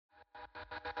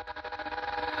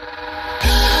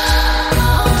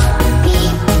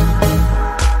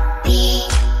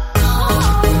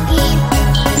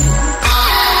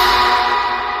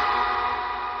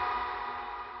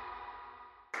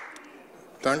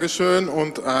Dankeschön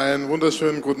und einen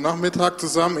wunderschönen guten Nachmittag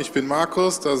zusammen. Ich bin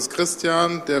Markus, das ist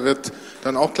Christian, der wird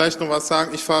dann auch gleich noch was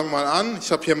sagen. Ich fange mal an.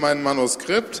 Ich habe hier mein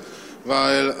Manuskript,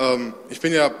 weil ich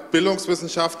bin ja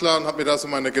Bildungswissenschaftler und habe mir da so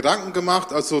meine Gedanken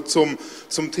gemacht, also zum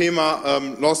Thema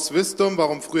Lost Wisdom,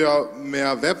 warum früher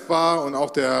mehr Web war und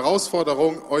auch der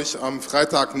Herausforderung, euch am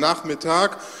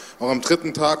Freitagnachmittag, auch am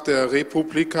dritten Tag der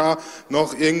Republika,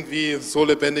 noch irgendwie so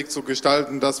lebendig zu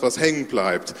gestalten, dass was hängen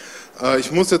bleibt.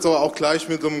 Ich muss jetzt aber auch gleich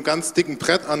mit einem ganz dicken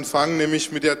Brett anfangen,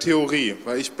 nämlich mit der Theorie,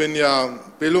 weil ich bin ja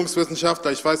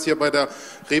Bildungswissenschaftler. Ich weiß, hier bei der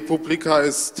Republika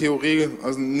ist Theorie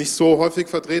also nicht so häufig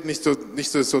vertreten,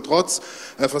 nichtsdestotrotz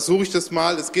versuche ich das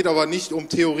mal. Es geht aber nicht um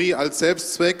Theorie als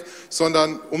Selbstzweck,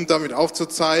 sondern um damit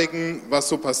aufzuzeigen, was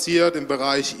so passiert im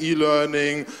Bereich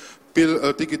E-Learning,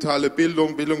 digitale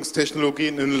Bildung,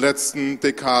 Bildungstechnologien in den letzten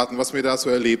Dekaden, was wir da so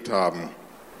erlebt haben.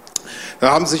 Da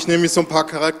haben sich nämlich so ein paar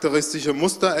charakteristische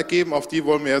Muster ergeben, auf die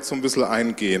wollen wir jetzt so ein bisschen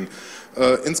eingehen.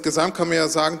 Insgesamt kann man ja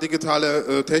sagen,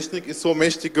 digitale Technik ist so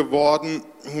mächtig geworden,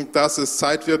 dass es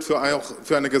Zeit wird für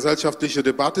eine gesellschaftliche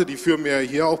Debatte, die führen wir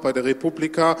hier auch bei der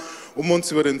Republika, um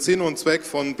uns über den Sinn und Zweck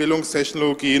von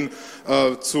Bildungstechnologien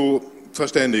zu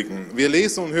verständigen. Wir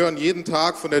lesen und hören jeden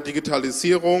Tag von der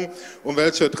Digitalisierung und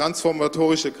welche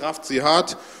transformatorische Kraft sie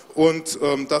hat und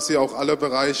dass sie auch alle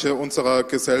Bereiche unserer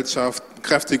Gesellschaft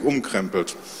kräftig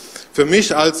umkrempelt. Für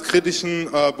mich als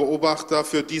kritischen Beobachter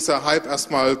führt dieser Hype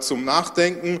erstmal zum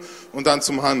Nachdenken und dann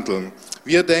zum Handeln.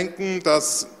 Wir denken,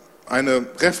 dass eine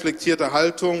reflektierte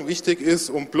Haltung wichtig ist,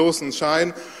 um bloßen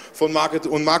Schein von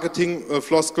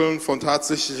Marketingfloskeln von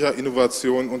tatsächlicher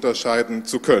Innovation unterscheiden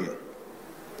zu können.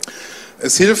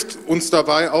 Es hilft uns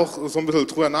dabei auch so ein bisschen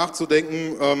drüber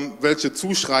nachzudenken, welche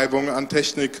Zuschreibungen an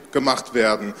Technik gemacht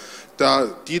werden,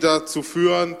 die dazu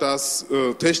führen, dass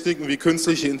Techniken wie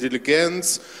künstliche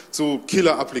Intelligenz zu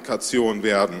Killer-Applikationen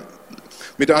werden.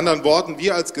 Mit anderen Worten,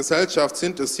 wir als Gesellschaft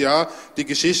sind es ja, die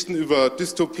Geschichten über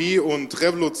Dystopie und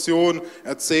Revolution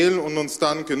erzählen und uns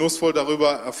dann genussvoll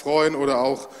darüber erfreuen oder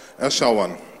auch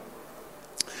erschauern.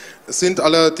 Es sind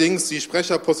allerdings die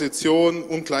Sprecherpositionen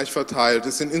ungleich verteilt.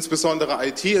 Es sind insbesondere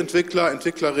IT-Entwickler,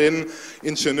 Entwicklerinnen,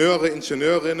 Ingenieure,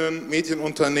 Ingenieurinnen,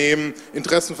 Medienunternehmen,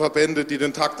 Interessenverbände, die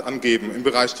den Takt angeben im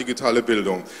Bereich digitale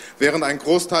Bildung, während ein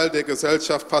Großteil der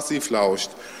Gesellschaft passiv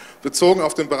lauscht. Bezogen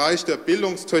auf den Bereich der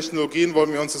Bildungstechnologien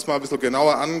wollen wir uns das mal ein bisschen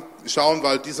genauer anschauen,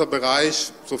 weil dieser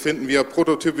Bereich, so finden wir,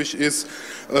 prototypisch ist,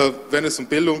 wenn es um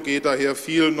Bildung geht, daher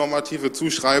viel normative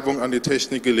Zuschreibung an die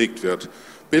Technik gelegt wird.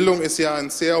 Bildung ist ja ein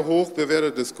sehr hoch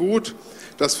bewertetes Gut,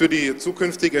 das für die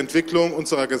zukünftige Entwicklung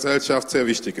unserer Gesellschaft sehr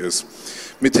wichtig ist.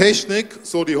 Mit Technik,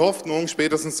 so die Hoffnung,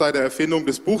 spätestens seit der Erfindung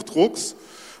des Buchdrucks,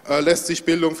 lässt sich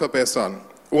Bildung verbessern.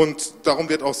 Und darum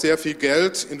wird auch sehr viel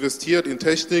Geld investiert in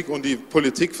Technik und die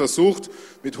Politik versucht,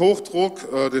 mit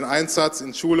Hochdruck den Einsatz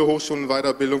in Schule, Hochschulen und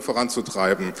Weiterbildung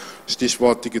voranzutreiben.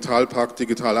 Stichwort Digitalpakt,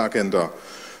 digitale Agenda.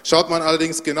 Schaut man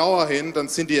allerdings genauer hin, dann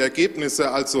sind die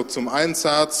Ergebnisse also zum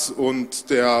Einsatz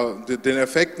und den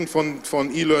Effekten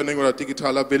von E-Learning oder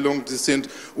digitaler Bildung, die sind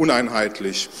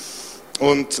uneinheitlich.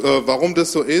 Und warum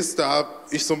das so ist, da habe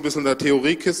ich so ein bisschen in der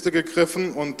Theoriekiste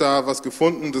gegriffen und da was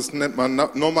gefunden, das nennt man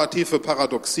normative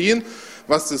Paradoxien.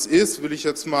 Was das ist, will ich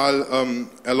jetzt mal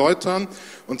erläutern.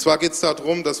 Und zwar geht es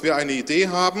darum, dass wir eine Idee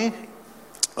haben,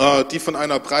 die von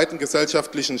einer breiten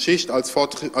gesellschaftlichen Schicht als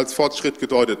Fortschritt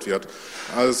gedeutet wird.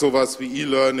 Also sowas wie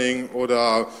E-Learning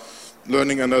oder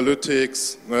Learning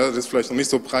Analytics, das ist vielleicht noch nicht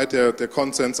so breit der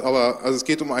Konsens, aber also es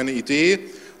geht um eine Idee,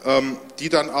 die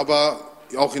dann aber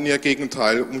auch in ihr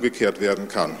Gegenteil umgekehrt werden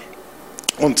kann.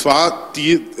 Und zwar,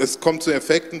 es kommt zu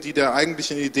Effekten, die der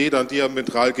eigentlichen Idee dann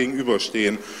diametral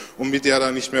gegenüberstehen und mit der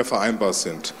dann nicht mehr vereinbar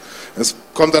sind. Es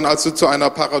kommt dann also zu einer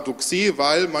Paradoxie,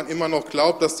 weil man immer noch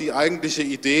glaubt, dass die eigentliche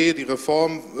Idee, die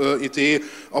Reformidee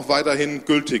auch weiterhin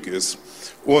gültig ist.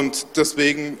 Und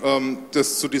deswegen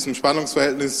das zu diesem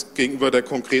Spannungsverhältnis gegenüber der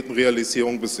konkreten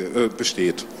Realisierung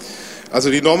besteht. Also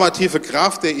die normative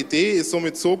Kraft der Idee ist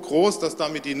somit so groß, dass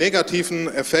damit die negativen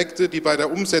Effekte, die bei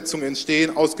der Umsetzung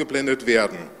entstehen, ausgeblendet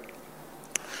werden.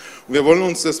 Und wir wollen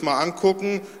uns das mal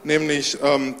angucken, nämlich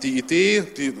die Idee,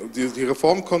 die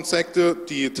Reformkonzepte,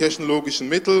 die technologischen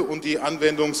Mittel und die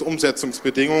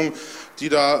Anwendungs-Umsetzungsbedingungen, die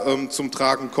da zum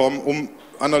Tragen kommen, um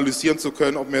analysieren zu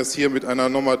können, ob wir es hier mit einer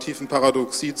normativen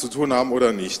Paradoxie zu tun haben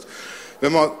oder nicht.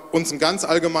 Wenn wir uns ein ganz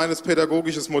allgemeines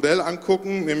pädagogisches Modell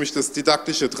angucken, nämlich das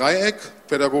didaktische Dreieck,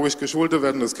 pädagogisch Geschulte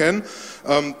werden das kennen,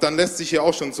 dann lässt sich hier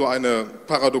auch schon so eine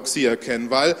Paradoxie erkennen,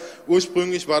 weil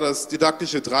ursprünglich war das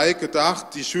didaktische Dreieck gedacht,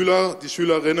 die Schüler, die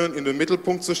Schülerinnen in den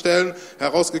Mittelpunkt zu stellen.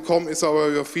 Herausgekommen ist aber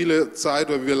über viele Zeit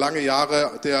oder über lange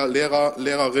Jahre der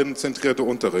Lehrerinnen zentrierte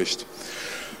Unterricht.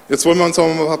 Jetzt wollen wir uns auch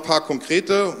mal ein paar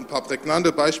konkrete, ein paar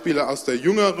prägnante Beispiele aus der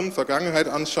jüngeren Vergangenheit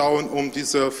anschauen, um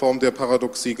diese Form der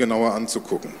Paradoxie genauer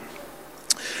anzugucken.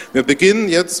 Wir beginnen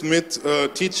jetzt mit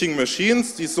Teaching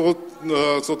Machines, die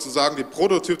sozusagen die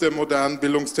Prototyp der modernen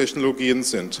Bildungstechnologien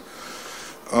sind.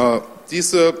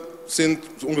 Diese sind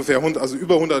ungefähr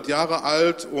über 100 Jahre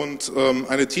alt und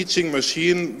eine Teaching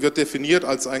Machine wird definiert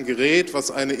als ein Gerät,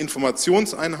 was eine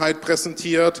Informationseinheit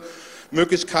präsentiert,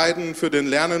 Möglichkeiten für den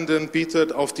Lernenden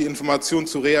bietet, auf die Information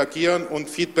zu reagieren und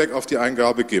Feedback auf die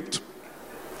Eingabe gibt.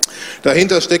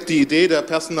 Dahinter steckt die Idee der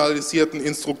personalisierten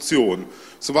Instruktion.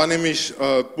 So war nämlich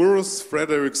Bruce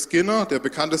Frederick Skinner, der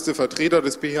bekannteste Vertreter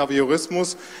des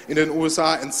Behaviorismus, in den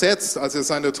USA entsetzt, als er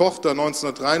seine Tochter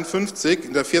 1953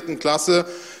 in der 4. Klasse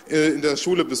in der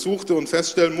Schule besuchte und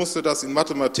feststellen musste, dass im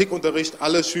Mathematikunterricht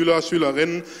alle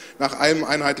Schülerinnen nach einem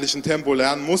einheitlichen Tempo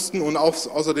lernen mussten und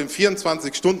außerdem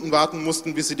 24 Stunden warten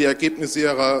mussten, bis sie die Ergebnisse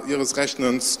ihres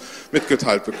Rechnens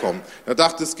mitgeteilt bekommen. Da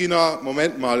dachte Skinner,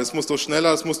 Moment mal, es muss doch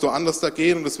schneller, es muss doch anders da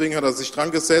gehen, und deswegen hat er sich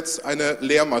dran gesetzt, eine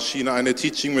Lehrmaschine, eine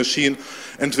Teaching Machine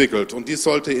entwickelt, und die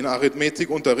sollte in Arithmetik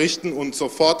unterrichten und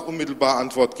sofort unmittelbar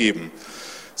Antwort geben.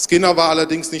 Skinner war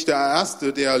allerdings nicht der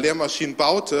Erste, der Lehrmaschinen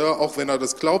baute, auch wenn er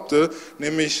das glaubte,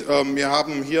 nämlich wir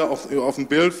haben hier auf dem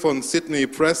Bild von Sidney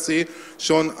Pressley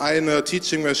schon eine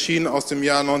Teaching Machine aus dem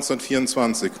Jahr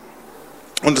 1924.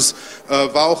 Und es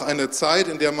war auch eine Zeit,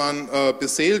 in der man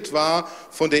beseelt war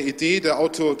von der Idee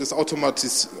des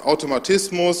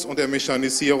Automatismus und der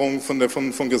Mechanisierung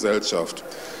von Gesellschaft.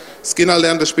 Skinner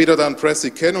lernte später dann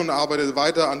Pressley kennen und arbeitete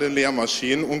weiter an den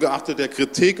Lehrmaschinen, ungeachtet der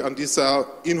Kritik an dieser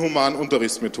inhumanen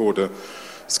Unterrichtsmethode.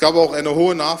 Es gab auch eine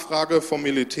hohe Nachfrage vom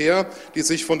Militär, die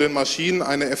sich von den Maschinen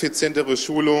eine effizientere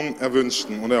Schulung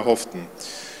erwünschten und erhofften.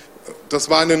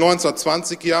 Das war in den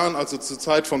 1920er Jahren, also zur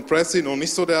Zeit von Pressley, noch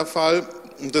nicht so der Fall,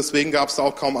 und deswegen gab es da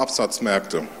auch kaum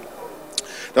Absatzmärkte.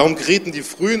 Darum gerieten die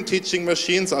frühen Teaching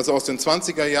Machines, also aus den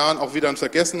 20er Jahren, auch wieder in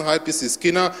Vergessenheit, bis sie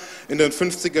Skinner in den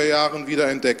 50er Jahren wieder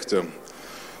entdeckte.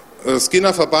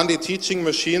 Skinner verband die Teaching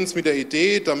Machines mit der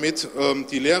Idee, damit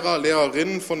die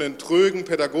Lehrerinnen von den trögen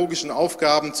pädagogischen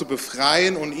Aufgaben zu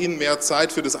befreien und ihnen mehr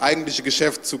Zeit für das eigentliche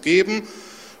Geschäft zu geben.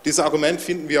 Dieses Argument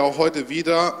finden wir auch heute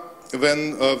wieder,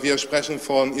 wenn wir sprechen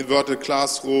von Inverted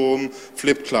Classroom,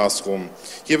 Flipped Classroom.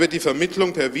 Hier wird die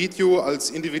Vermittlung per Video als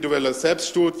individuelles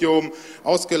Selbststudium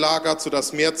ausgelagert,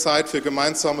 sodass mehr Zeit für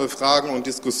gemeinsame Fragen und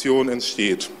Diskussionen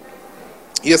entsteht.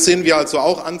 Hier sehen wir also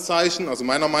auch Anzeichen, also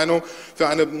meiner Meinung, für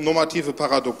eine normative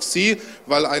Paradoxie,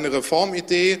 weil eine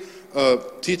Reformidee,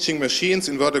 Teaching Machines,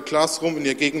 Inverted Classroom, in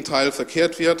ihr Gegenteil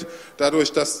verkehrt wird,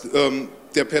 dadurch, dass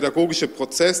der pädagogische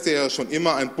Prozess, der ja schon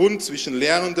immer ein Bund zwischen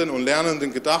Lehrenden und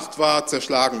Lernenden gedacht war,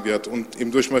 zerschlagen wird und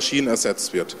eben durch Maschinen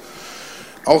ersetzt wird.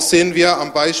 Auch sehen wir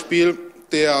am Beispiel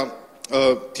der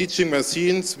Teaching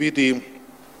Machines, wie die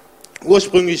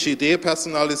ursprüngliche Idee,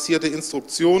 personalisierte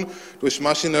Instruktion durch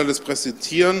maschinelles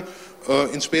Präsentieren,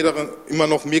 in späteren immer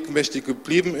noch wirkmächtig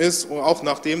geblieben ist, und auch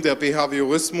nachdem der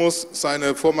Behaviorismus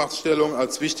seine Vormachtstellung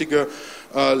als wichtige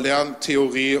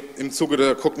Lerntheorie im Zuge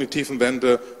der kognitiven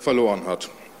Wende verloren hat.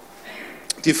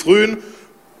 Die frühen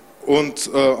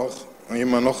und auch hier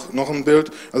mal noch ein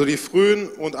Bild. Also die frühen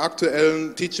und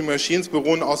aktuellen Teaching Machines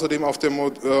beruhen außerdem auf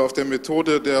der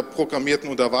Methode der programmierten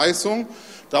Unterweisung.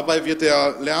 Dabei wird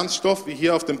der Lernstoff, wie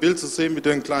hier auf dem Bild zu sehen, mit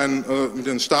den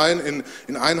Steinen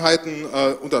in Einheiten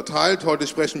unterteilt. Heute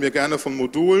sprechen wir gerne von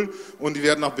Modulen, und die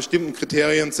werden nach bestimmten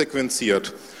Kriterien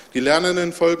sequenziert. Die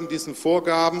Lernenden folgen diesen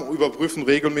Vorgaben, überprüfen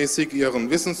regelmäßig ihren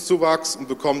Wissenszuwachs und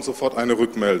bekommen sofort eine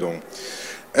Rückmeldung.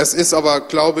 Es ist aber,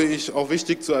 glaube ich, auch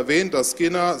wichtig zu erwähnen, dass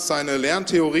Skinner seine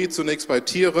Lerntheorie zunächst bei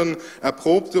Tieren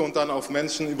erprobte und dann auf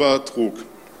Menschen übertrug.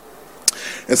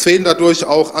 Es fehlen dadurch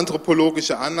auch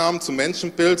anthropologische Annahmen zum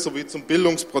Menschenbild sowie zum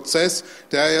Bildungsprozess,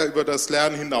 der ja über das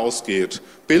Lernen hinausgeht.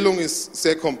 Bildung ist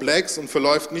sehr komplex und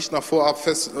verläuft nicht nach vorab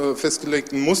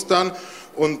festgelegten Mustern,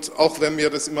 und auch wenn wir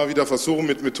das immer wieder versuchen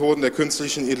mit Methoden der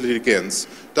künstlichen Intelligenz.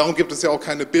 Darum gibt es ja auch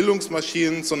keine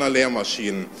Bildungsmaschinen, sondern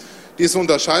Lehrmaschinen. Diese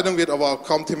Unterscheidung wird aber auch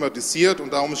kaum thematisiert,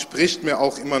 und darum spricht man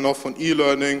auch immer noch von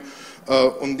E-Learning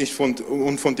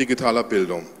und von digitaler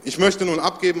Bildung. Ich möchte nun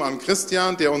abgeben an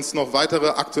Christian, der uns noch weitere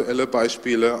aktuelle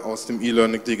Beispiele aus dem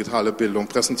E-Learning digitale Bildung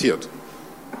präsentiert.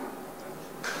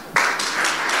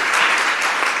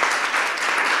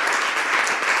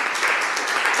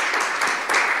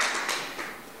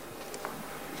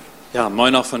 Ja,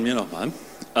 moin auch von mir nochmal.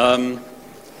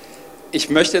 Ich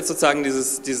möchte jetzt sozusagen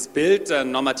dieses Bild der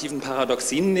normativen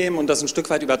Paradoxien nehmen und das ein Stück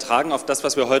weit übertragen auf das,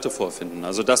 was wir heute vorfinden.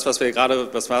 Also das, was wir gerade,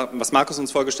 was Markus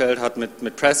uns vorgestellt hat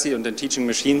mit Pressy und den Teaching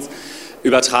Machines,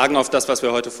 übertragen auf das, was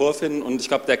wir heute vorfinden. Und ich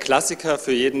glaube, der Klassiker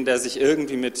für jeden, der sich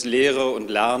irgendwie mit Lehre und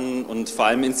Lernen und vor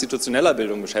allem institutioneller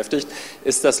Bildung beschäftigt,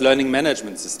 ist das Learning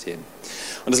Management System.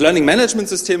 Und das Learning Management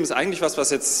System ist eigentlich was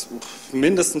jetzt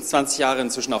mindestens 20 Jahre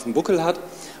inzwischen auf dem Buckel hat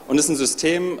und ist ein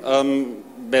System,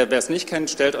 wer es nicht kennt,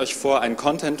 stellt euch vor, ein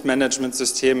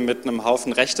Content-Management-System mit einem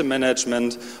Haufen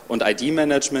Rechte-Management und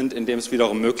ID-Management, in dem es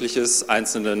wiederum möglich ist,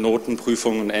 einzelne Noten,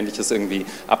 Prüfungen und Ähnliches irgendwie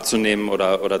abzunehmen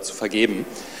oder zu vergeben.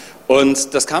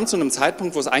 Und das kam zu einem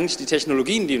Zeitpunkt, wo es eigentlich die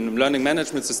Technologien, die in einem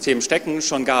Learning-Management-System stecken,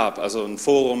 schon gab. Also ein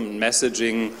Forum, ein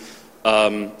Messaging,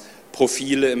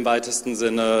 Profile im weitesten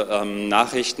Sinne,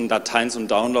 Nachrichten, Dateien zum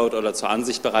Download oder zur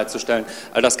Ansicht bereitzustellen.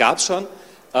 All das gab es schon.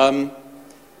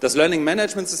 Das Learning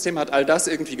Management System hat all das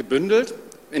irgendwie gebündelt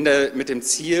mit dem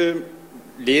Ziel,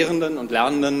 Lehrenden und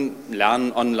Lernenden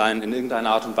Lernen online in irgendeiner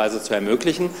Art und Weise zu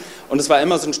ermöglichen. Und es war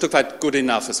immer so ein Stück weit good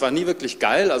enough. Es war nie wirklich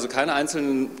geil, also keine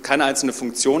einzelne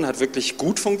Funktion hat wirklich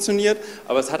gut funktioniert,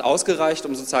 aber es hat ausgereicht,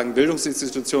 um sozusagen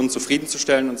Bildungsinstitutionen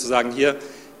zufriedenzustellen und zu sagen, hier,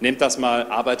 nehmt das mal,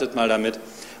 arbeitet mal damit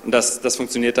und das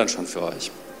funktioniert dann schon für euch.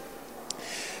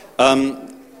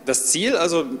 Das Ziel,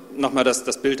 also nochmal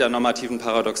das Bild der normativen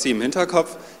Paradoxie im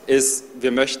Hinterkopf, ist,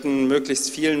 wir möchten möglichst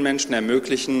vielen Menschen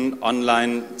ermöglichen,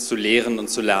 online zu lehren und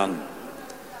zu lernen.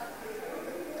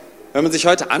 Wenn man sich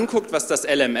heute anguckt, was das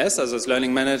LMS, also das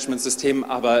Learning Management System,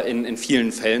 aber in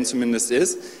vielen Fällen zumindest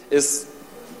ist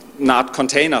eine Art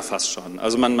Container fast schon.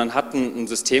 Also man hat ein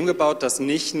System gebaut, das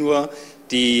nicht nur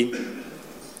die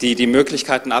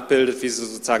Möglichkeiten abbildet, wie sie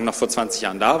sozusagen noch vor 20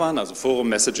 Jahren da waren, also Forum,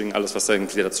 Messaging, alles, was da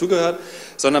irgendwie dazugehört,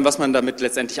 sondern was man damit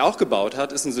letztendlich auch gebaut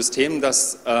hat, ist ein System,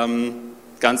 das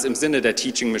ganz im Sinne der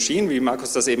Teaching Machine, wie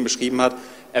Markus das eben beschrieben hat,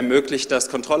 ermöglicht, dass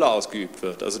Kontrolle ausgeübt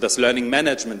wird, also dass Learning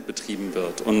Management betrieben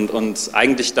wird und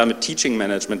eigentlich damit Teaching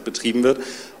Management betrieben wird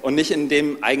und nicht in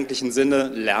dem eigentlichen Sinne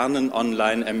Lernen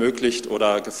online ermöglicht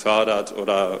oder gefördert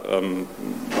oder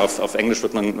auf Englisch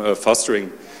wird man Fostering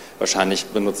wahrscheinlich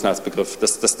benutzen als Begriff,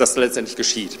 dass das letztendlich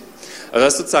geschieht. Also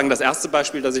das ist sozusagen das erste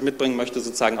Beispiel, das ich mitbringen möchte,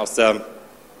 sozusagen aus der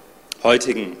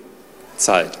heutigen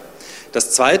Zeit.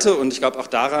 Das zweite, und ich glaube auch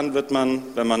daran wird man,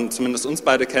 wenn man zumindest uns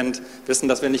beide kennt, wissen,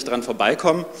 dass wir nicht dran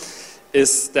vorbeikommen,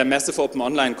 ist der Massive Open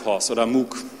Online Course oder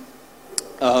MOOC.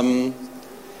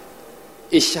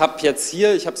 Ich habe jetzt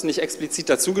hier, ich habe es nicht explizit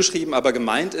dazu geschrieben, aber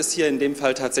gemeint ist hier in dem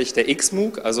Fall tatsächlich der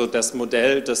X-MOOC, also das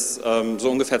Modell, das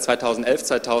so ungefähr 2011,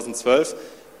 2012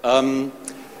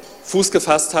 Fuß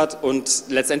gefasst hat und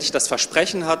letztendlich das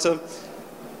Versprechen hatte,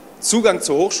 Zugang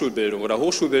zur Hochschulbildung oder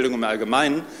Hochschulbildung im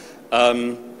Allgemeinen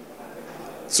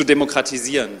zu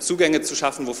demokratisieren, Zugänge zu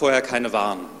schaffen, wo vorher keine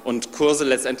waren und Kurse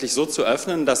letztendlich so zu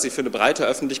öffnen, dass sie für eine breite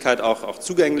Öffentlichkeit auch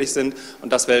zugänglich sind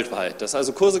und das weltweit. Dass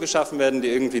also Kurse geschaffen werden, die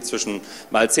irgendwie zwischen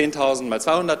mal 10.000, mal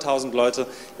 200.000 Leute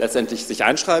letztendlich sich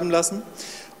einschreiben lassen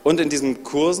und in diesen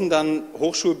Kursen dann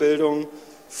Hochschulbildung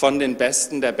von den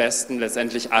Besten der Besten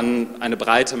letztendlich an eine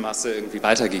breite Masse irgendwie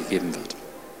weitergegeben wird.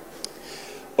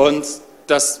 Und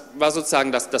das war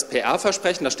sozusagen das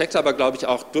PR-Versprechen, da steckte aber, glaube ich,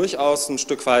 auch durchaus ein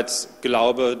Stück weit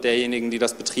Glaube derjenigen, die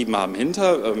das betrieben haben,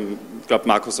 hinter. Ich glaube,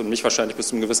 Markus und mich wahrscheinlich bis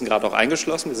zu einem gewissen Grad auch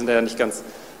eingeschlossen. Wir sind ja nicht ganz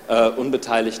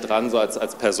unbeteiligt dran, so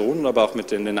als Personen, aber auch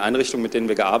mit den Einrichtungen, mit denen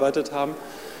wir gearbeitet haben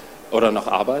oder noch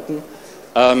arbeiten.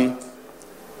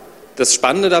 Das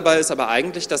Spannende dabei ist aber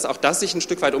eigentlich, dass auch das sich ein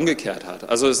Stück weit umgekehrt hat.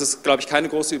 Also es ist, glaube ich, keine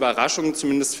große Überraschung,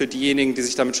 zumindest für diejenigen, die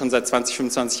sich damit schon seit 20,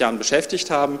 25 Jahren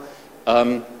beschäftigt haben,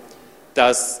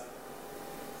 dass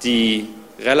die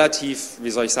relativ, wie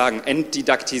soll ich sagen,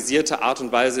 entdidaktisierte Art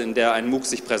und Weise, in der ein MOOC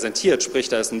sich präsentiert, sprich,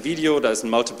 da ist ein Video, da ist ein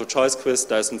Multiple-Choice-Quiz,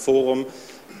 da ist ein Forum,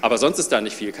 aber sonst ist da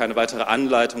nicht viel, keine weitere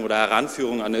Anleitung oder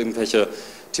Heranführung an irgendwelche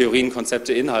Theorien,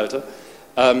 Konzepte, Inhalte,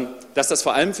 dass das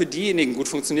vor allem für diejenigen gut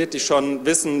funktioniert, die schon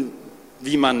wissen,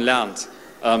 wie man lernt,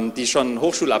 die schon einen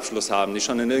Hochschulabschluss haben, die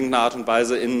schon in irgendeiner Art und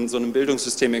Weise in so einem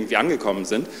Bildungssystem irgendwie angekommen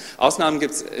sind. Ausnahmen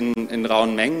gibt es in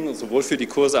rauen Mengen, sowohl für die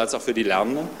Kurse als auch für die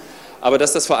Lernenden. Aber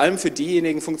dass das vor allem für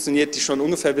diejenigen funktioniert, die schon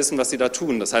ungefähr wissen, was sie da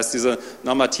tun. Das heißt, diese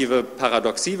normative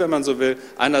Paradoxie, wenn man so will,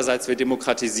 einerseits wir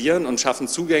demokratisieren und schaffen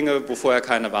Zugänge, wo vorher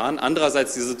keine waren.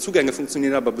 Andererseits diese Zugänge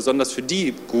funktionieren aber besonders für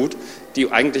die gut,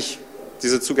 die eigentlich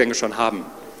diese Zugänge schon haben.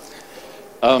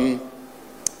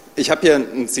 Ich habe hier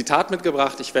ein Zitat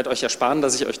mitgebracht, ich werde euch ersparen,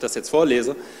 dass ich euch das jetzt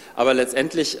vorlese, aber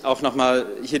letztendlich auch nochmal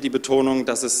hier die Betonung,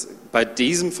 dass es bei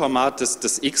diesem Format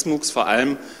des X-MOOCs vor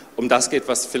allem um das geht,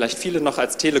 was vielleicht viele noch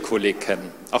als Telekolleg kennen.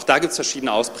 Auch da gibt es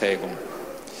verschiedene Ausprägungen.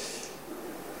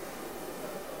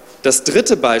 Das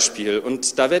dritte Beispiel,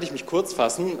 und da werde ich mich kurz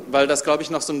fassen, weil das, glaube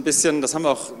ich, noch so ein bisschen, das haben wir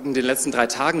auch in den letzten 3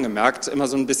 Tagen gemerkt, immer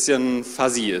so ein bisschen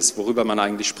fuzzy ist, worüber man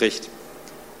eigentlich spricht.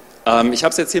 Ich habe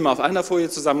es jetzt hier mal auf einer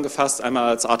Folie zusammengefasst, einmal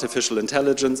als Artificial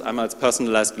Intelligence, einmal als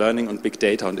Personalized Learning und Big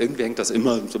Data, und irgendwie hängt das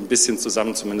immer so ein bisschen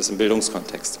zusammen, zumindest im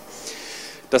Bildungskontext.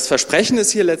 Das Versprechen ist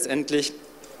hier letztendlich,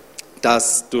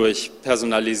 dass durch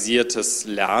personalisiertes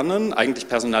Lernen, eigentlich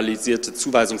personalisierte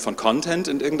Zuweisung von Content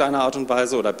in irgendeiner Art und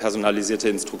Weise oder personalisierte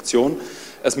Instruktion,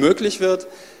 es möglich wird,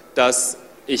 dass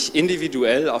ich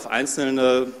individuell auf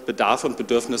einzelne Bedarfe und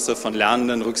Bedürfnisse von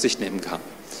Lernenden Rücksicht nehmen kann.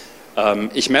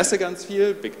 Ich messe ganz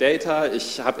viel, Big Data,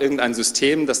 ich habe irgendein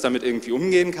System, das damit irgendwie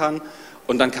umgehen kann,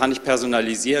 und dann kann ich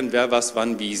personalisieren, wer was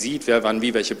wann wie sieht, wer wann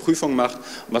wie welche Prüfung macht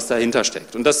und was dahinter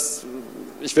steckt. Und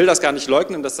ich will das gar nicht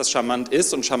leugnen, dass das charmant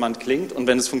ist und charmant klingt und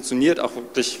wenn es funktioniert, auch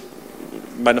wirklich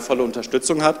meine volle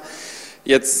Unterstützung hat.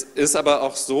 Jetzt ist aber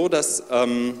auch so, dass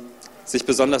sich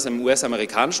besonders im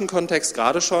US-amerikanischen Kontext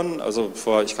gerade schon, also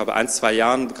vor, ich glaube, 1, 2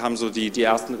 Jahren kamen so die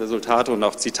ersten Resultate und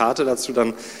auch Zitate dazu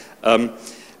dann,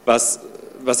 was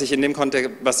sich in dem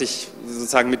Kontext, was sich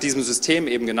sozusagen mit diesem System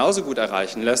eben genauso gut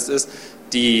erreichen lässt, ist,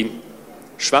 die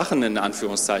Schwachen in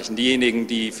Anführungszeichen, diejenigen,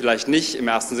 die vielleicht nicht im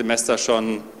ersten Semester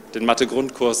schon den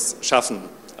Mathe-Grundkurs schaffen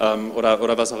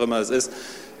oder was auch immer es ist,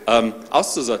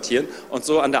 auszusortieren und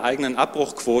so an der eigenen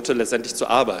Abbruchquote letztendlich zu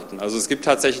arbeiten. Also es gibt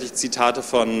tatsächlich Zitate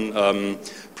von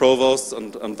Provosts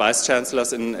und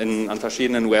Vice-Chancellors an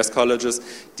verschiedenen US-Colleges,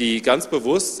 die ganz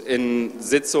bewusst in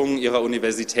Sitzungen ihrer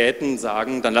Universitäten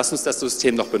sagen, dann lass uns das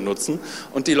System doch benutzen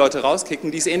und die Leute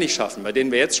rauskicken, die es eh nicht schaffen, bei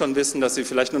denen wir jetzt schon wissen, dass sie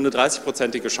vielleicht nur eine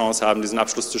 30-prozentige Chance haben, diesen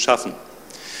Abschluss zu schaffen.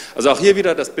 Also auch hier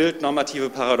wieder das Bild normative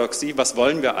Paradoxie, was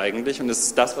wollen wir eigentlich und ist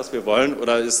es das, was wir wollen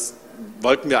oder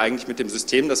wollten wir eigentlich mit dem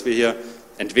System, das wir hier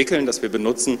entwickeln, das wir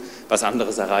benutzen, was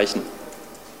anderes erreichen?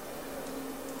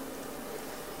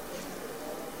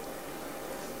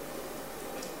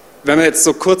 Wenn man jetzt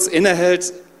so kurz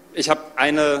innehält, ich habe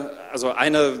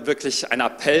wirklich einen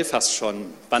Appell fast schon,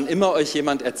 wann immer euch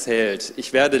jemand erzählt,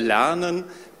 ich werde lernen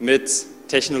mit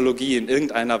Technologie in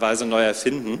irgendeiner Weise neu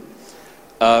erfinden,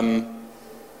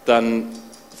 dann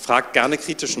fragt gerne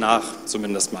kritisch nach,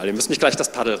 zumindest mal. Ihr müsst nicht gleich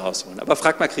das Paddel rausholen, aber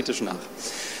fragt mal kritisch nach.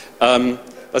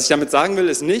 Was ich damit sagen will,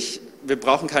 ist nicht, wir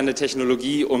brauchen keine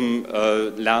Technologie, um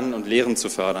Lernen und Lehren zu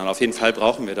fördern. Auf jeden Fall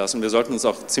brauchen wir das und wir sollten uns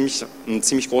auch einen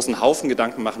ziemlich großen Haufen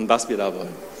Gedanken machen, was wir da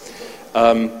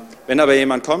wollen. Wenn aber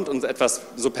jemand kommt und etwas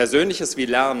so Persönliches wie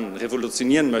Lernen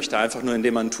revolutionieren möchte, einfach nur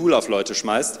indem man ein Tool auf Leute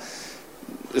schmeißt,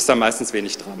 ist da meistens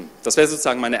wenig dran. Das wäre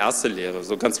sozusagen meine erste Lehre,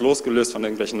 so ganz losgelöst von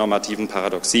irgendwelchen normativen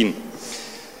Paradoxien.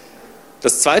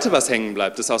 Das Zweite, was hängen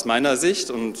bleibt, ist aus meiner Sicht,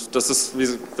 und das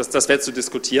wäre zu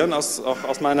diskutieren auch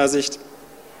aus meiner Sicht,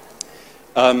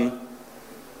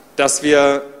 dass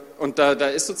wir, und da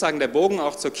ist sozusagen der Bogen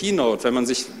auch zur Keynote, wenn man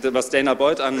sich, was Dana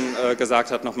Boyd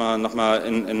gesagt hat, nochmal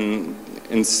in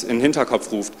den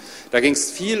Hinterkopf ruft. Da ging es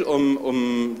viel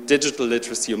um Digital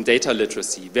Literacy, um Data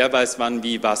Literacy. Wer weiß wann,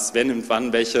 wie, was, wer nimmt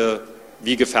wann, welche,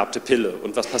 wie gefärbte Pille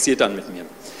und was passiert dann mit mir?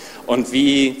 Und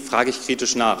wie frage ich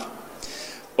kritisch nach?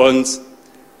 Und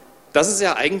das ist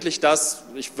ja eigentlich das,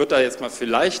 ich würde da jetzt mal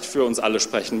vielleicht für uns alle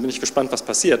sprechen, bin ich gespannt, was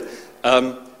passiert,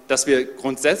 dass wir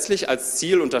grundsätzlich als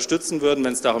Ziel unterstützen würden,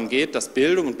 wenn es darum geht, dass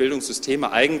Bildung und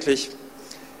Bildungssysteme eigentlich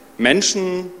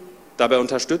Menschen dabei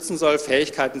unterstützen soll,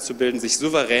 Fähigkeiten zu bilden, sich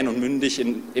souverän und mündig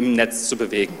im Netz zu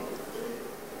bewegen.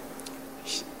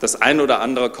 Das ein oder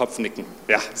andere Kopfnicken.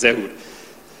 Ja, sehr gut.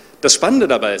 Das Spannende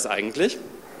dabei ist eigentlich,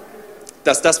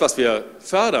 dass das, was wir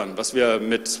fördern, was wir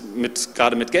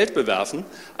gerade mit Geld bewerfen,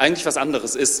 eigentlich was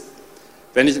anderes ist.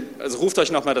 Also ruft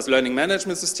euch nochmal das Learning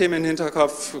Management System in den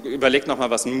Hinterkopf, überlegt nochmal,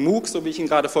 was ein MOOC, so wie ich ihn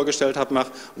gerade vorgestellt habe,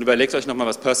 macht und überlegt euch nochmal,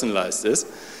 was Personalized ist.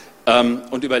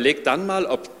 Und überlegt dann mal,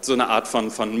 ob so eine Art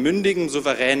von mündigem,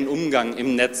 souveränen Umgang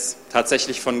im Netz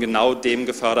tatsächlich von genau dem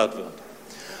gefördert wird.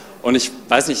 Und ich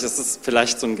weiß nicht, das ist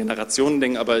vielleicht so ein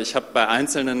Generationending, aber ich habe bei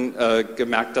Einzelnen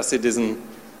gemerkt, dass sie diesen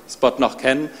Spot noch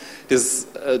kennen, dass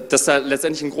da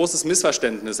letztendlich ein großes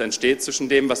Missverständnis entsteht zwischen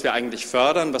dem, was wir eigentlich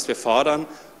fördern, was wir fordern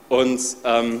und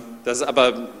dass es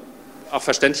aber auch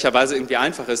verständlicherweise irgendwie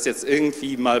einfach ist, jetzt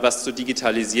irgendwie mal was zu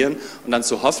digitalisieren und dann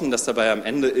zu hoffen, dass dabei am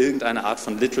Ende irgendeine Art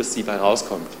von Literacy bei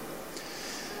rauskommt.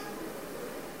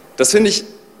 Das finde ich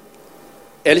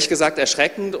ehrlich gesagt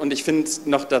erschreckend und ich finde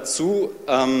noch dazu,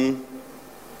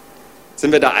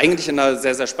 sind wir da eigentlich in einer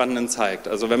sehr, sehr spannenden Zeit.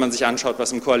 Also wenn man sich anschaut,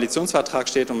 was im Koalitionsvertrag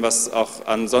steht und was auch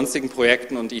an sonstigen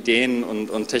Projekten und Ideen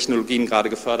und Technologien gerade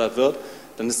gefördert wird,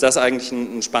 dann ist das eigentlich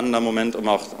ein spannender Moment, um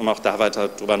auch da weiter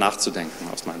drüber nachzudenken,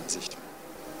 aus meiner Sicht.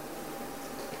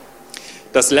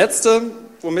 Das Letzte,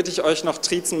 womit ich euch noch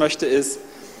triezen möchte, ist,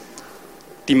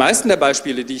 Die meisten der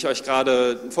Beispiele, die ich euch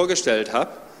gerade vorgestellt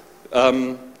habe,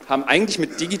 haben eigentlich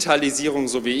mit Digitalisierung,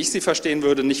 so wie ich sie verstehen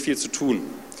würde, nicht viel zu tun.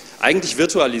 Eigentlich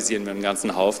virtualisieren wir einen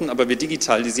ganzen Haufen, aber wir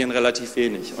digitalisieren relativ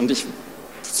wenig. Und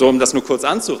so um das nur kurz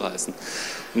anzureißen,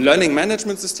 ein Learning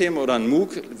Management System oder ein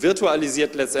MOOC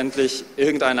virtualisiert letztendlich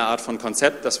irgendeine Art von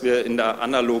Konzept, das wir in der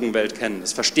analogen Welt kennen.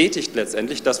 Es verstetigt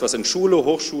letztendlich das, was in Schule,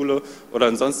 Hochschule oder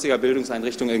in sonstiger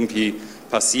Bildungseinrichtung irgendwie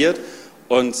passiert.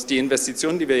 Und die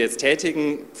Investitionen, die wir jetzt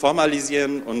tätigen,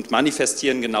 formalisieren und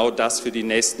manifestieren genau das für die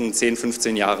nächsten 10,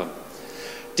 15 Jahre.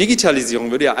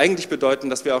 Digitalisierung würde ja eigentlich bedeuten,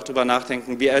 dass wir auch darüber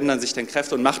nachdenken, wie ändern sich denn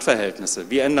Kräfte- und Machtverhältnisse?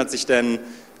 Wie ändert sich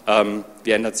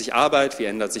Arbeit, wie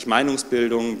ändert sich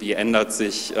Meinungsbildung, wie ändert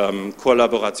sich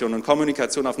Kollaboration und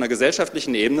Kommunikation auf einer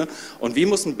gesellschaftlichen Ebene und wie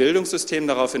muss ein Bildungssystem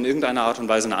darauf in irgendeiner Art und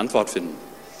Weise eine Antwort finden?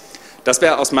 Das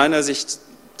wäre aus meiner Sicht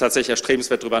tatsächlich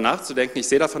erstrebenswert, darüber nachzudenken. Ich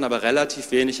sehe davon aber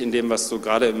relativ wenig in dem, was so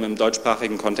gerade im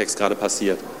deutschsprachigen Kontext gerade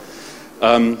passiert.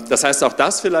 Das heißt, auch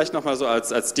das vielleicht nochmal so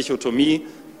als Dichotomie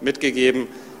mitgegeben.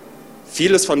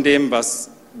 Vieles von dem,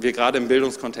 was wir gerade im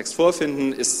Bildungskontext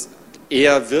vorfinden, ist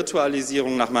eher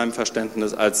Virtualisierung nach meinem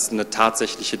Verständnis als eine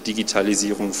tatsächliche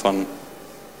Digitalisierung von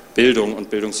Bildung und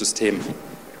Bildungssystemen.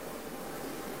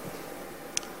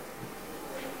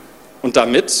 Und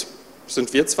damit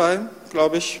sind wir zwei,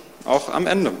 glaube ich, auch am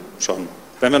Ende schon.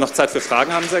 Wenn wir noch Zeit für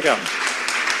Fragen haben, sehr gerne.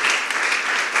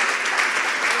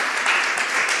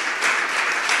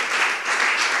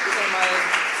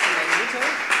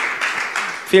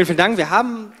 Vielen, vielen Dank. Wir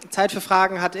haben Zeit für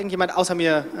Fragen. Hat irgendjemand außer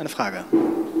mir eine Frage?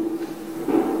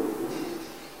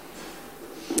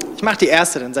 Ich mache die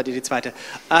erste, dann seid ihr die zweite.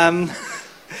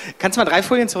 Kannst du mal 3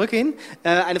 Folien zurückgehen?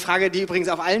 Eine Frage, die übrigens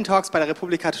auf allen Talks bei der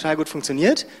Republika total gut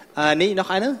funktioniert. Nee,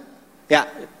 noch eine? Ja.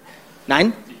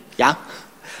 Nein? Ja.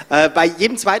 Bei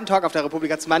jedem zweiten Talk auf der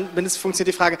Republika zumindest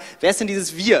funktioniert die Frage, wer ist denn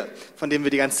dieses Wir, von dem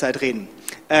wir die ganze Zeit reden?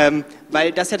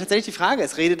 Weil das ja tatsächlich die Frage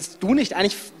ist, redest du nicht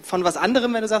eigentlich von was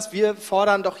anderem, wenn du sagst, wir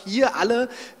fordern doch hier alle,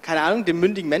 keine Ahnung, den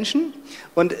mündigen Menschen?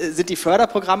 Und sind die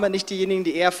Förderprogramme nicht diejenigen,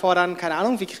 die eher fordern, keine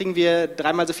Ahnung, wie kriegen wir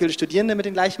 3-mal so viele Studierende mit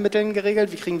den gleichen Mitteln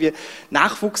geregelt? Wie kriegen wir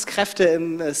Nachwuchskräfte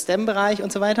im STEM-Bereich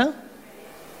und so weiter?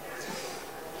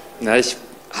 Na, ich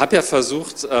habe ja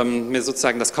versucht, mir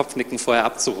sozusagen das Kopfnicken vorher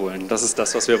abzuholen. Das ist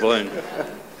das, was wir wollen.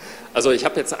 Also ich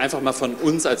habe jetzt einfach mal von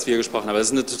uns als wir gesprochen, aber das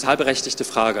ist eine total berechtigte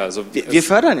Frage. Also, wir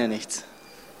fördern ja nichts.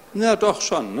 Ja, doch,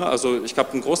 schon. Ne? Also ich glaube,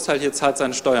 ein Großteil hier zahlt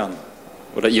seine Steuern.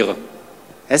 Oder ihre.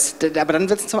 Aber dann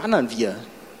wird es zum anderen Wir.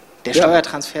 Der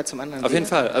Steuertransfer zum anderen Auf jeden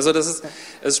Fall. Also das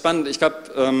ist spannend. Ich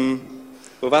glaube,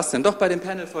 wo war es denn? Doch bei dem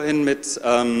Panel vorhin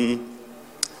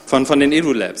von den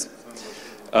EduLabs.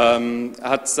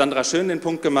 Hat Sandra Schön den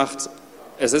Punkt gemacht,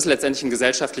 es ist letztendlich ein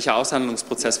gesellschaftlicher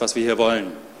Aushandlungsprozess, was wir hier wollen.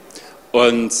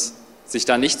 Und sich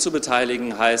da nicht zu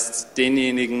beteiligen, heißt,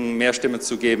 denjenigen mehr Stimme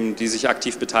zu geben, die sich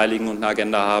aktiv beteiligen und eine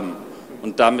Agenda haben.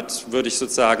 Und damit würde ich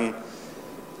sozusagen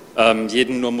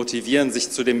jeden nur motivieren, sich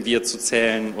zu dem Wir zu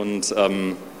zählen und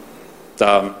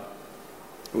da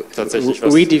tatsächlich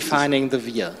was... Redefining the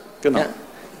Wir. Genau. Ja.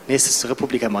 Nächstes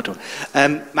Republika-Motto.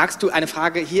 Magst du eine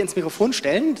Frage hier ins Mikrofon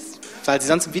stellen? Weil sie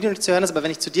sonst im Video nicht zu hören ist, aber wenn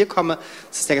ich zu dir komme,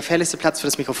 ist es der gefährlichste Platz für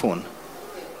das Mikrofon.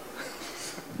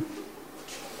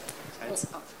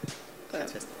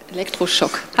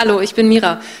 Elektroschock. Hallo, ich bin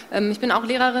Mira. Ich bin auch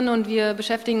Lehrerin und wir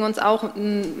beschäftigen uns auch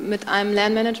mit einem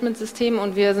Lernmanagementsystem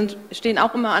und wir stehen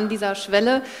auch immer an dieser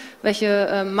Schwelle,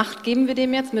 welche Macht geben wir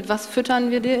dem jetzt, mit was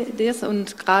füttern wir das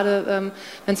und gerade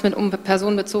wenn es um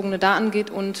personenbezogene Daten geht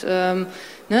und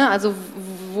also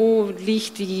wo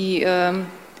liegt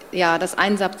das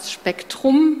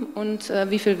Einsatzspektrum und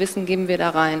wie viel Wissen geben wir da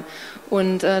rein.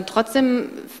 Und trotzdem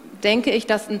denke ich,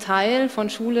 dass ein Teil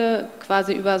von Schule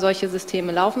quasi über solche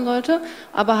Systeme laufen sollte,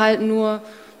 aber halt nur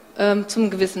zum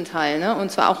gewissen Teil, ne?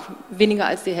 Und zwar auch weniger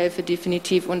als die Hälfte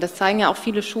definitiv. Und das zeigen ja auch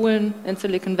viele Schulen in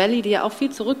Silicon Valley, die ja auch viel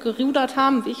zurückgerudert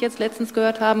haben, wie ich jetzt letztens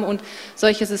gehört habe, und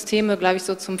solche Systeme, glaube ich,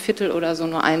 so zum Viertel oder so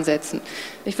nur einsetzen.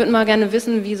 Ich würde mal gerne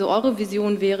wissen, wie so eure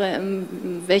Vision wäre,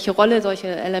 welche Rolle solche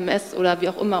LMS oder wie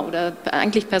auch immer oder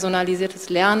eigentlich personalisiertes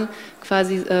Lernen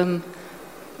quasi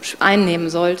einnehmen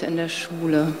sollte in der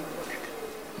Schule.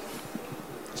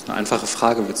 Das ist eine einfache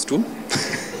Frage, willst du?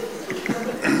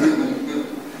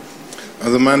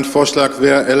 Also mein Vorschlag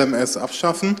wäre LMS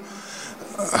abschaffen.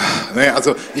 Naja,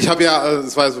 also ich habe ja,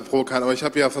 das war so provokant, aber ich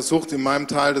habe ja versucht, in meinem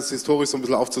Teil das historisch so ein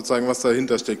bisschen aufzuzeigen, was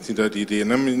dahinter steckt, hinter die Idee.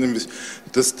 Nämlich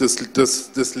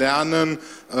das Lernen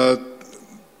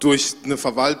durch eine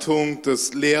Verwaltung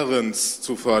des Lehrens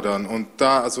zu fördern. Und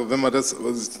da, also wenn man das,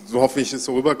 so hoffe ich, ist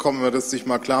so rüberkommen, wenn man das sich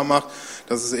mal klar macht,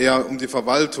 dass es eher um die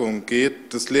Verwaltung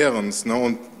geht des Lehrens. Ne?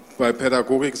 Und bei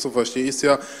Pädagogik, so verstehe ich es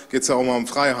ja, geht es ja auch mal um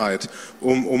Freiheit,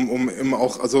 um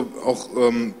auch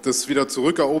das wieder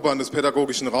zurückerobern des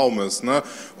pädagogischen Raumes, ne?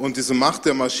 Und diese Macht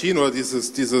der Maschinen oder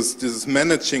dieses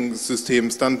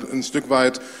Managing-Systems dann ein Stück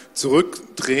weit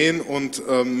zurückdrehen und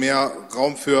mehr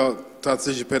Raum für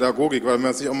tatsächliche Pädagogik, weil wenn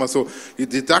man sich auch mal so die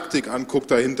Didaktik anguckt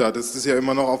dahinter, das ist ja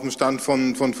immer noch auf dem Stand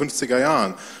von 50er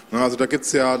Jahren. Also da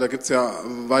gibt's ja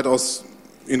weitaus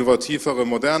innovativere,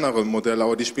 modernere Modelle,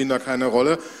 aber die spielen da keine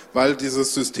Rolle, weil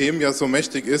dieses System ja so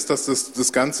mächtig ist, dass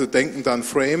das ganze Denken dann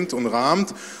framet und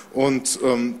rahmt. Und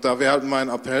da wäre halt mein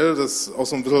Appell, das auch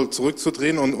so ein bisschen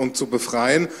zurückzudrehen und zu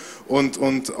befreien und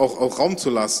auch Raum zu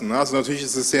lassen. Ne? Also natürlich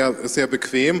ist es sehr, sehr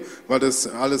bequem, weil das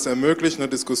alles ermöglicht, eine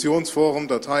Diskussionsforum,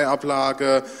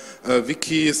 Dateiablage,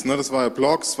 Wikis, ne? Das war ja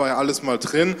Blogs, war ja alles mal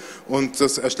drin und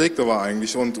das erschlägt aber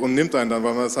eigentlich und nimmt einen dann,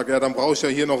 weil man sagt, ja, dann brauche ich ja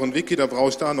hier noch ein Wiki, dann brauche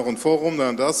ich da noch ein Forum,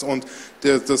 dann das und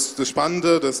das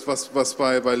Spannende, das was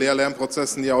bei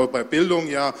Lehr-Lernprozessen ja auch bei Bildung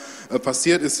ja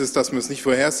passiert ist, dass wir es nicht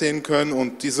vorhersehen können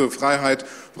und diese Freiheit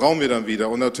brauchen wir dann wieder.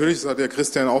 Und natürlich, das hat ja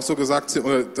Christian auch so gesagt,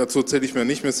 oder dazu zähle ich mir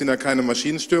nicht, wir sind ja keine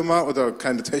Maschinenstürmer oder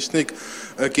keine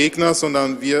Technikgegner,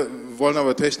 sondern wir wollen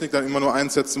aber Technik dann immer nur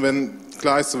einsetzen, wenn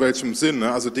klar ist, zu welchem Sinn,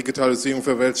 ne? Also Digitalisierung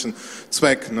für welchen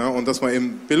Zweck, ne? Und dass man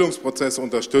eben Bildungsprozesse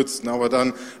unterstützt. Ne? Aber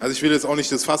dann, also ich will jetzt auch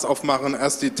nicht das Fass aufmachen,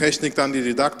 erst die Technik, dann die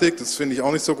Didaktik, das finde ich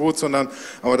auch nicht so gut,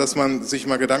 aber dass man sich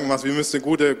mal Gedanken macht, wie müsste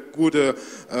gute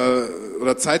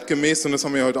oder zeitgemäß, und das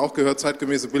haben wir heute auch gehört,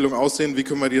 zeitgemäße Bildung aussehen, wie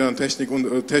können wir die dann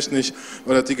technisch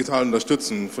oder digital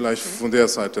unterstützen, vielleicht von der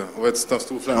Seite. Aber jetzt darfst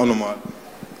du vielleicht auch nochmal.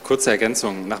 Kurze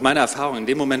Ergänzung. Nach meiner Erfahrung, in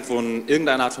dem Moment, wo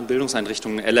irgendeine Art von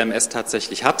Bildungseinrichtung ein LMS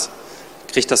tatsächlich hat,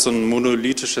 kriegt das so ein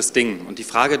monolithisches Ding. Und die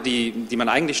Frage, die man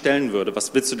eigentlich stellen würde,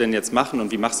 was willst du denn jetzt machen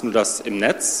und wie machst du das im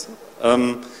Netz,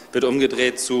 wird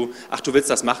umgedreht zu, ach, du willst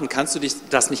das machen, kannst du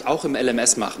das nicht auch im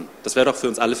LMS machen? Das wäre doch für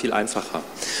uns alle viel einfacher.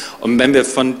 Und wenn wir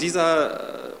von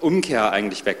dieser Umkehr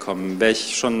eigentlich wegkommen, wäre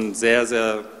ich schon sehr,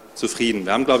 sehr zufrieden.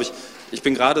 Wir haben, glaube ich,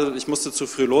 ich musste zu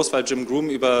früh los, weil Jim Groom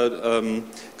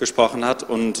gesprochen hat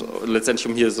und letztendlich,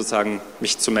 um hier sozusagen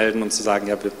mich zu melden und zu sagen,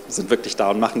 ja, wir sind wirklich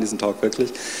da und machen diesen Talk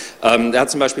wirklich. Der hat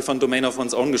zum Beispiel von Domain of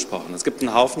One's Own gesprochen. Es gibt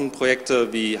einen Haufen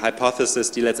Projekte wie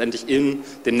Hypothesis, die letztendlich in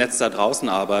dem Netz da draußen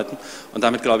arbeiten und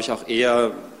damit, glaube ich, auch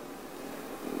eher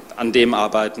an dem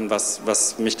arbeiten,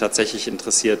 was mich tatsächlich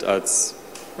interessiert als...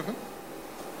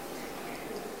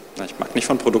 Ich mag nicht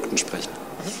von Produkten sprechen.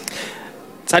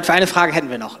 Zeit für eine Frage hätten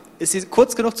wir noch. Ist sie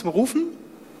kurz genug zum Rufen?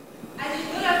 Also ich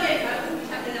würde auf jeden Fall rufen,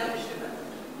 ich habe eine laute Stimme.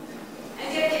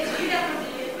 Also ihr habt jetzt viel davon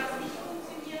geredet, was nicht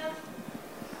funktioniert.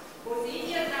 Wo seht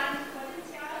ihr dann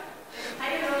Potenzial? Wenn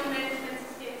keine neuen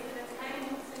Managementsysteme sind, wenn es keine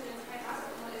genug sind, wenn es kein was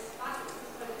auch immer ist, was ist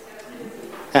das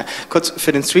Potenzial? Ja, kurz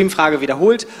für den Stream Frage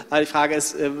wiederholt. Die Frage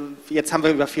ist, jetzt haben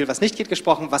wir über viel, was nicht geht,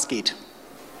 gesprochen. Was geht?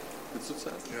 Willst du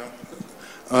zuerst?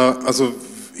 Ja. Also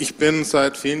ich bin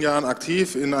seit vielen Jahren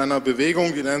aktiv in einer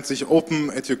Bewegung, die nennt sich Open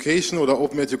Education oder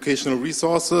Open Educational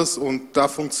Resources und da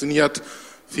funktioniert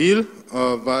viel,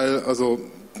 weil also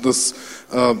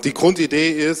die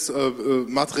Grundidee ist,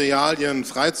 Materialien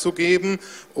freizugeben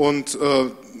und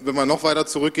wenn man noch weiter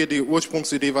zurückgeht, die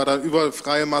Ursprungsidee war dann über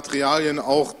freie Materialien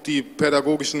auch die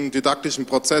pädagogischen, didaktischen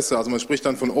Prozesse. Also man spricht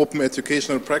dann von Open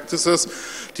Educational Practices,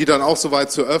 die dann auch so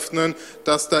weit zu öffnen,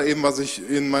 dass da eben, was ich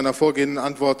in meiner vorgehenden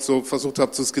Antwort so versucht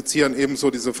habe zu skizzieren, eben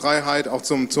so diese Freiheit auch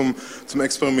zum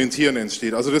Experimentieren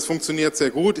entsteht. Also das funktioniert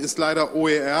sehr gut, ist leider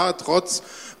OER trotz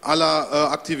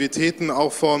aller Aktivitäten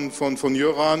auch von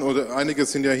Jöran oder einige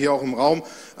sind ja hier auch im Raum,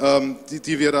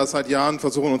 die wir da seit Jahren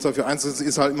versuchen uns dafür einzusetzen,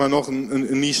 ist halt immer noch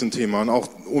ein Nischenthema und auch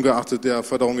ungeachtet der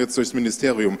Förderung jetzt durchs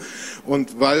Ministerium.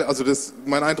 Und weil, also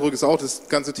mein Eindruck ist auch, das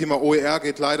ganze Thema OER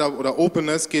geht leider, oder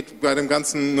Openness geht bei dem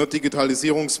ganzen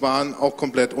Digitalisierungswahn auch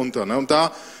komplett unter. Ne? Und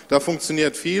da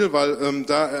funktioniert viel, weil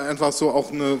da einfach so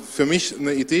auch für mich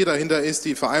eine Idee dahinter ist,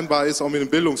 die vereinbar ist auch mit dem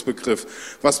Bildungsbegriff,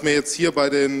 was wir jetzt hier bei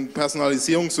den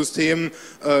Personalisierungssystemen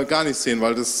gar nicht sehen,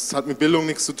 weil das hat mit Bildung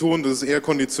nichts zu tun, das ist eher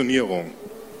Konditionierung.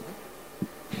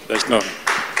 Vielleicht noch.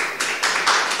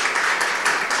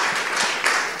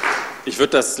 Ich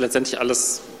würde das letztendlich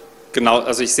alles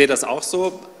also ich sehe das auch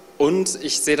so. Und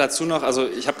ich sehe dazu noch, also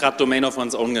ich habe gerade Domain of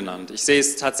One's Own genannt. Ich sehe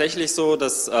es tatsächlich so,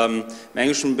 dass im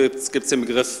Englischen gibt es den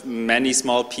Begriff many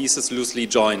small pieces loosely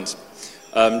joined.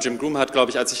 Jim Groom hat, glaube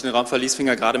ich, als ich den Raum verließ, fing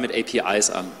er gerade mit APIs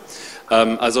an.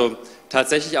 Also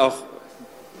tatsächlich auch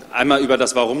einmal über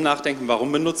das Warum nachdenken,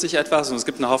 warum benutze ich etwas, und es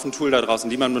gibt einen Haufen Tool da draußen,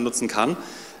 die man benutzen kann.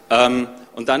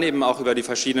 Und dann eben auch über die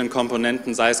verschiedenen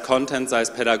Komponenten, sei es Content, sei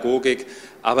es Pädagogik,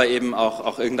 aber eben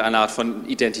auch irgendeine Art von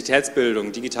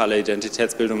Identitätsbildung, digitaler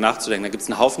Identitätsbildung nachzudenken. Da gibt es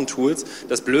einen Haufen Tools.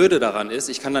 Das Blöde daran ist,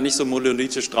 ich kann da nicht so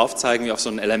monolithisch drauf zeigen wie auf so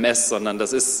ein LMS, sondern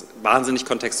das ist wahnsinnig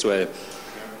kontextuell.